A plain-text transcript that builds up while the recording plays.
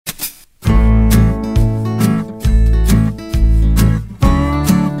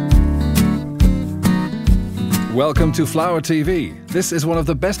Welcome to FlowerTV. This is one of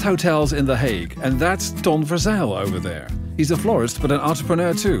the best hotels in The Hague, and that's Verzijl over there. He's a florist, but an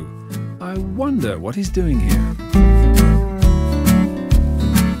entrepreneur too. I wonder what he's doing here.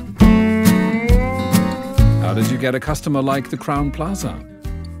 How did you get a customer like the Crowne Plaza?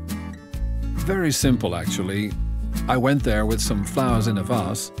 Very simple, actually. I went there with some flowers in a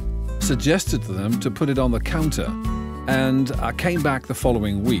vase, suggested to them to put it on the counter, and I came back the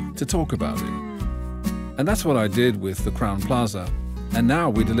following week to talk about it. And that's what I did with the Crowne Plaza, and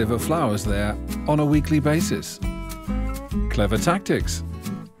now we deliver flowers there on a weekly basis. Clever tactics.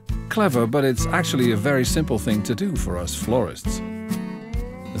 Clever, but it's actually a very simple thing to do for us florists.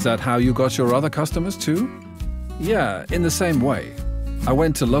 Is that how you got your other customers too? Yeah, in the same way. I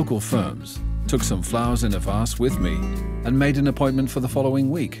went to local firms, took some flowers in a vase with me, and made an appointment for the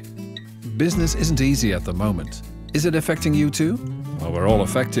following week. Business isn't easy at the moment. Is it affecting you too? Well, we're all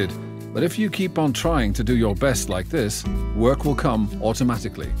affected. But if you keep on trying to do your best like this, work will come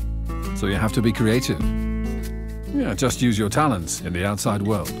automatically. So you have to be creative. Yeah, just use your talents in the outside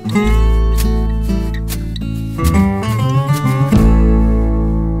world.